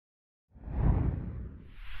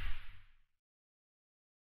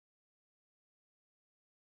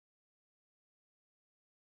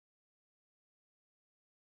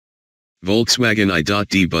Volkswagen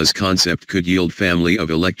I.D Buzz concept could yield family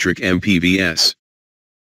of electric MPVs.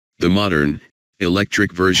 The modern,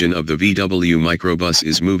 electric version of the VW microbus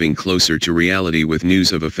is moving closer to reality with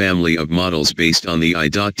news of a family of models based on the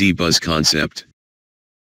I.D Buzz concept.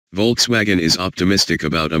 Volkswagen is optimistic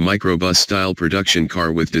about a microbus-style production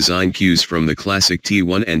car with design cues from the classic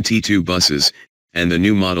T1 and T2 buses, and the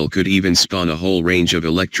new model could even spawn a whole range of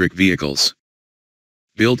electric vehicles.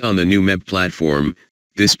 Built on the new MEB platform,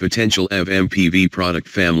 this potential EV MPV product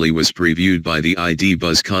family was previewed by the I.D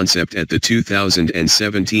Buzz concept at the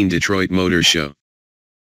 2017 Detroit Motor Show.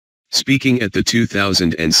 Speaking at the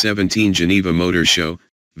 2017 Geneva Motor Show,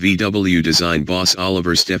 VW design boss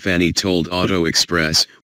Oliver Stefani told Auto Express,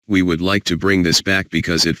 "We would like to bring this back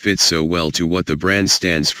because it fits so well to what the brand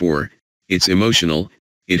stands for. It's emotional,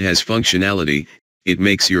 it has functionality, it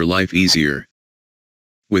makes your life easier.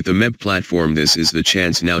 With the MEB platform, this is the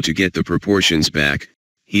chance now to get the proportions back,"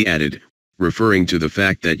 he added, referring to the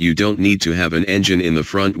fact that you don't need to have an engine in the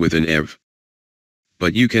front with an EV.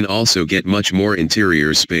 But you can also get much more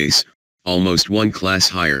interior space, almost one class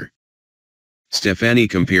higher. Stefani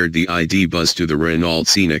compared the I.D Buzz to the Renault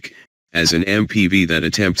Scenic, as an MPV that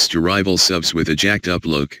attempts to rival subs with a jacked-up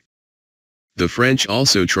look. The French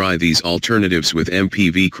also try these alternatives with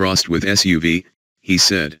MPV crossed with SUV, he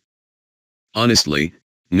said. Honestly,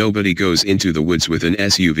 nobody goes into the woods with an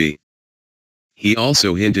SUV. He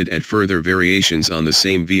also hinted at further variations on the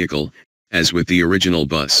same vehicle, as with the original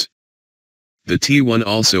bus. The T1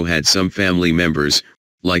 also had some family members,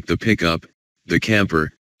 like the pickup, the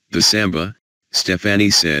camper, the Samba, Stefani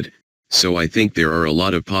said, so I think there are a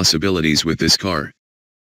lot of possibilities with this car.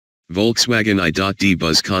 Volkswagen I.D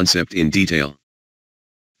Buzz concept in detail.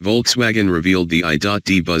 Volkswagen revealed the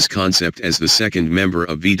I.D Buzz concept as the second member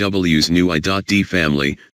of VW's new I.D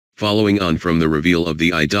family, following on from the reveal of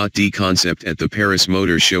the I.D concept at the Paris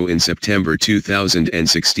Motor Show in September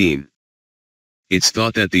 2016. It's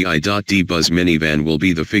thought that the I.D Buzz minivan will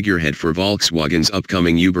be the figurehead for Volkswagen's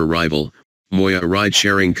upcoming Uber rival, Moya, a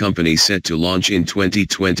ride-sharing company set to launch in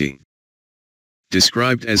 2020.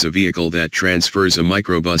 Described as a vehicle that transfers a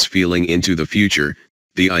microbus feeling into the future,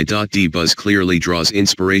 the I.D Buzz clearly draws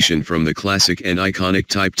inspiration from the classic and iconic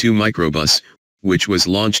Type 2 microbus, which was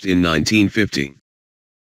launched in 1950.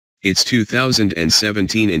 Its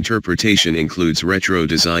 2017 interpretation includes retro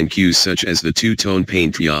design cues such as the two-tone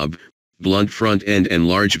paint job, blunt front end and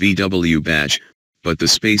large VW badge, but the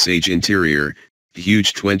space-age interior,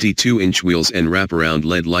 huge 22-inch wheels and wraparound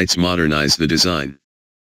LED lights modernize the design.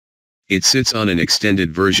 It sits on an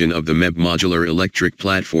extended version of the MEB modular electric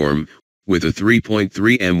platform, with a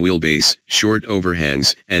 3.3 m wheelbase, short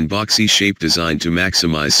overhangs, and boxy shape designed to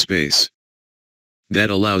maximize space.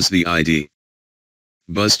 That allows the I.D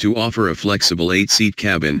Buzz to offer a flexible 8-seat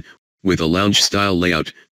cabin, with a lounge-style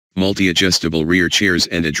layout, multi-adjustable rear chairs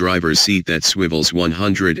and a driver's seat that swivels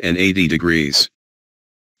 180 degrees.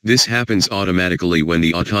 This happens automatically when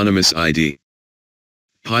the autonomous I.D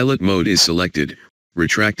Pilot mode is selected,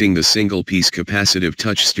 retracting the single-piece capacitive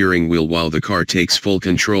touch steering wheel while the car takes full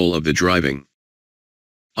control of the driving.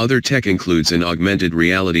 Other tech includes an augmented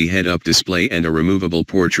reality head-up display and a removable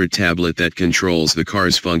portrait tablet that controls the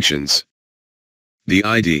car's functions. The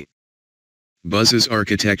I.D Buzz's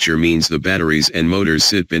architecture means the batteries and motors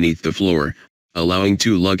sit beneath the floor, allowing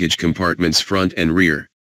 2 luggage compartments front and rear.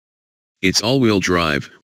 It's all-wheel drive,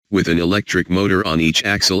 with an electric motor on each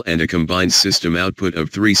axle and a combined system output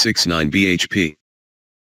of 369 bhp.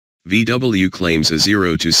 VW claims a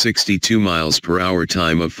 0 to 62 miles per hour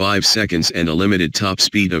time of 5 seconds and a limited top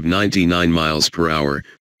speed of 99 miles per hour,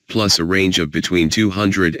 plus a range of between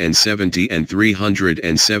 270 and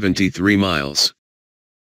 373 miles.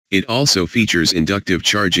 It also features inductive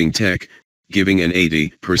charging tech, giving an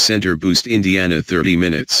 80% boost in 30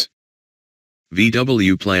 minutes.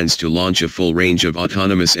 VW plans to launch a full range of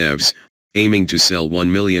autonomous EVs, aiming to sell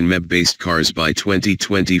 1 million MEB-based cars by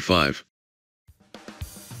 2025.